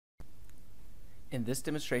In this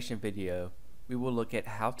demonstration video, we will look at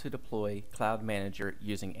how to deploy Cloud Manager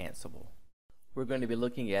using Ansible. We're going to be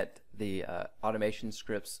looking at the automation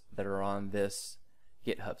scripts that are on this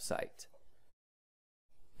GitHub site.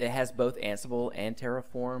 It has both Ansible and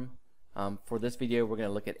Terraform. For this video, we're going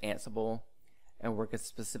to look at Ansible, and we're going to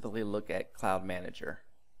specifically look at Cloud Manager.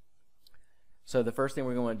 So the first thing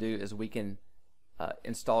we're going to do is we can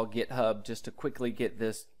install GitHub just to quickly get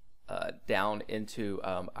this down into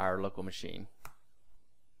our local machine.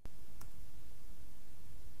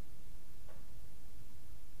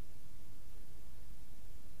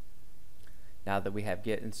 Now that we have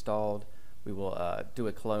Git installed, we will do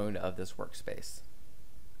a clone of this workspace.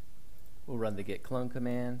 We'll run the git clone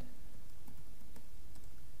command.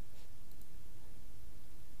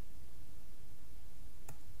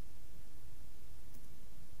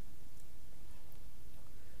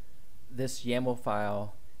 This YAML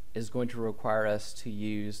file is going to require us to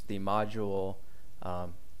use the module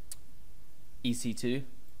EC2,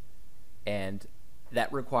 and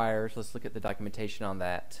that requires, let's look at the documentation on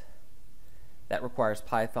that. That requires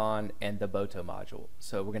Python and the Boto module.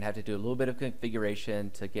 So we're going to have to do a little bit of configuration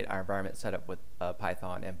to get our environment set up with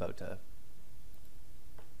Python and Boto.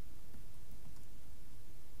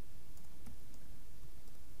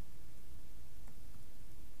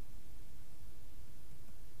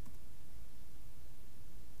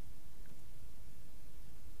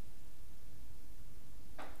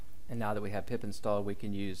 And now that we have pip installed, we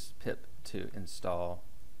can use pip to install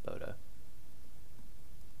Boto.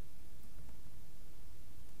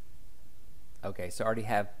 Okay, so I already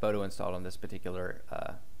have Boto installed on this particular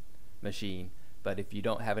machine, but if you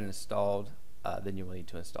don't have it installed, then you will need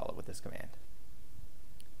to install it with this command.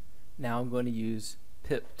 Now I'm going to use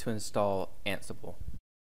pip to install Ansible.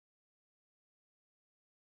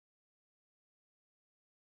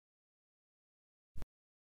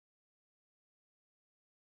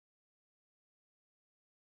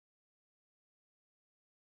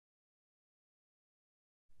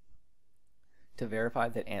 To verify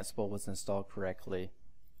that Ansible was installed correctly,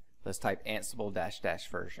 let's type Ansible --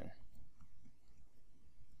 version.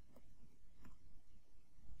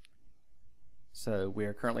 So we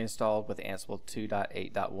are currently installed with Ansible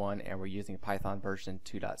 2.8.1 and we're using Python version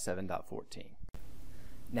 2.7.14.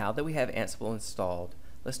 Now that we have Ansible installed,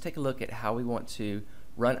 let's take a look at how we want to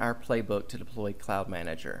run our playbook to deploy Cloud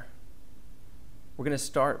Manager. We're going to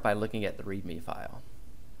start by looking at the README file.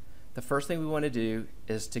 The first thing we want to do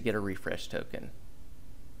is to get a refresh token.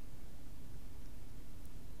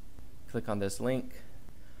 Click on this link.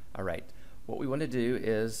 All right, what we want to do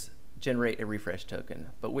is generate a refresh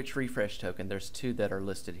token. But which refresh token? There's two that are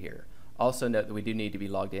listed here. Also note that we do need to be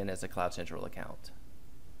logged in as a Cloud Central account.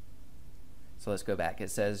 So let's go back. It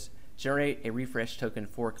says generate a refresh token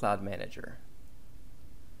for Cloud Manager.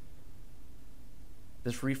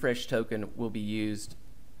 This refresh token will be used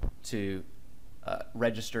to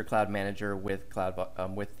register Cloud Manager with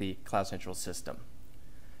the Cloud Central system.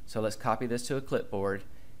 So let's copy this to a clipboard.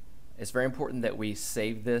 It's very important that we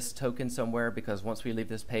save this token somewhere because once we leave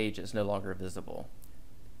this page, it's no longer visible,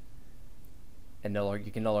 and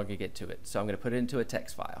you can no longer get to it. So I'm going to put it into a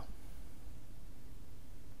text file,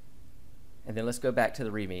 and then let's go back to the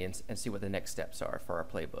README and see what the next steps are for our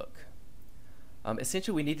playbook.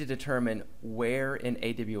 Essentially, we need to determine where in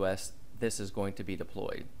AWS this is going to be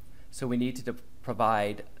deployed. So we need to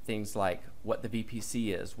provide things like what the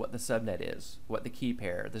VPC is, what the subnet is, what the key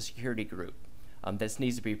pair, the security group. This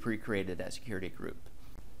needs to be pre-created, that security group.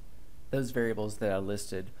 Those variables that I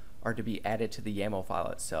listed are to be added to the YAML file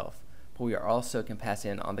itself, but we are also can pass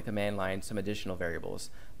in on the command line some additional variables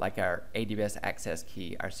like our AWS access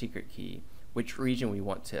key, our secret key, which region we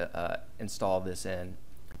want to install this in.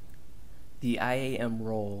 The IAM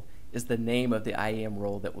role is the name of the IAM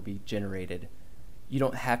role that will be generated. You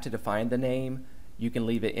don't have to define the name. You can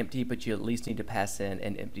leave it empty, but you at least need to pass in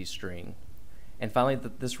an empty string. And finally,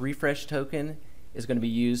 this refresh token is going to be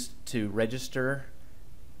used to register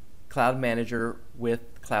Cloud Manager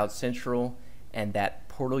with Cloud Central, and that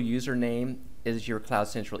portal username is your Cloud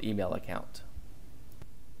Central email account.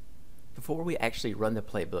 Before we actually run the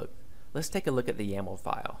playbook, let's take a look at the YAML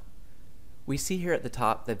file. We see here at the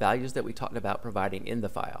top the values that we talked about providing in the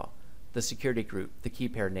file: the security group, the key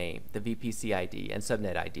pair name, the VPC ID, and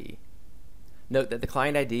subnet ID. Note that the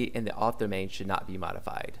client ID and the auth domain should not be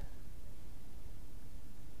modified.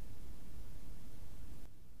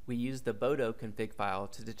 We use the Boto config file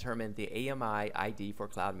to determine the AMI ID for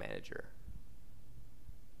Cloud Manager.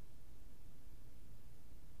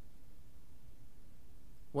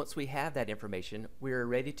 Once we have that information, we are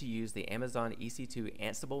ready to use the Amazon EC2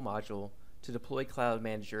 Ansible module to deploy Cloud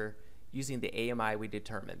Manager using the AMI we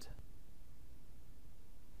determined.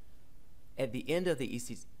 At the end of the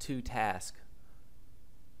EC2 task,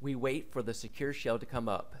 we wait for the secure shell to come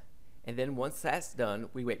up, and then once that's done,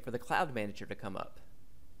 we wait for the Cloud Manager to come up.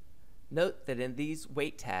 Note that in these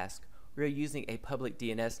wait tasks, we are using a public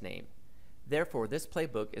DNS name. Therefore, this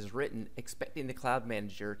playbook is written expecting the Cloud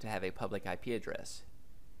Manager to have a public IP address.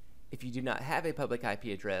 If you do not have a public IP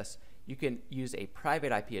address, you can use a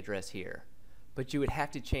private IP address here, but you would have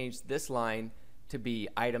to change this line to be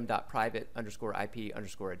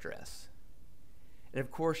item.private_IP_address. And of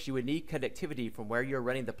course, you would need connectivity from where you're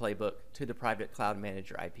running the playbook to the private Cloud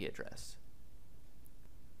Manager IP address.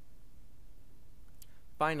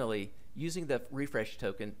 Finally, using the refresh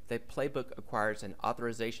token, the playbook acquires an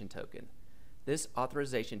authorization token. This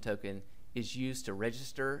authorization token is used to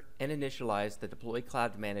register and initialize the deployed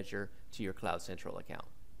Cloud Manager to your Cloud Central account.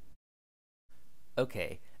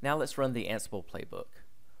 Okay, now let's run the Ansible playbook.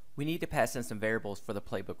 We need to pass in some variables for the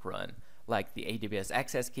playbook run, like the AWS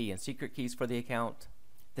access key and secret keys for the account,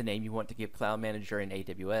 the name you want to give Cloud Manager in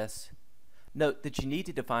AWS. Note that you need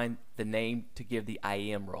to define the name to give the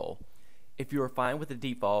IAM role. If you are fine with the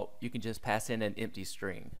default, you can just pass in an empty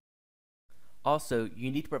string. Also,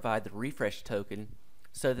 you need to provide the refresh token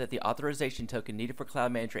so that the authorization token needed for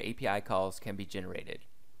Cloud Manager API calls can be generated.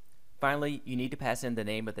 Finally, you need to pass in the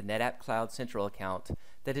name of the NetApp Cloud Central account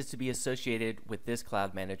that is to be associated with this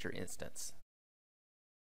Cloud Manager instance.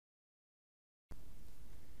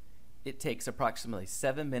 It takes approximately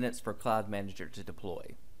 7 minutes for Cloud Manager to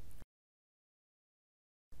deploy.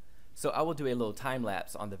 So I will do a little time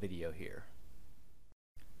lapse on the video here.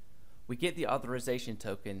 We get the authorization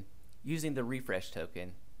token using the refresh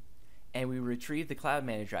token, and we retrieve the Cloud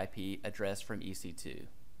Manager IP address from EC2.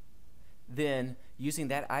 Then, using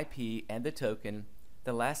that IP and the token,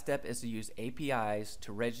 the last step is to use APIs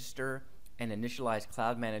to register and initialize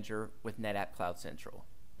Cloud Manager with NetApp Cloud Central.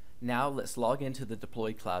 Now let's log into the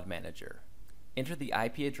deployed Cloud Manager. Enter the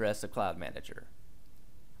IP address of Cloud Manager.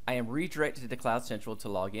 I am redirected to Cloud Central to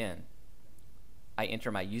log in. I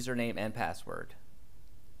enter my username and password.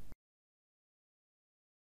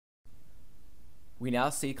 We now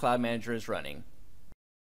see Cloud Manager is running.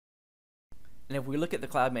 And if we look at the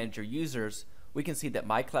Cloud Manager users, we can see that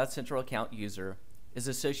my Cloud Central account user is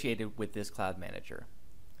associated with this Cloud Manager.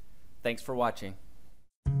 Thanks for watching.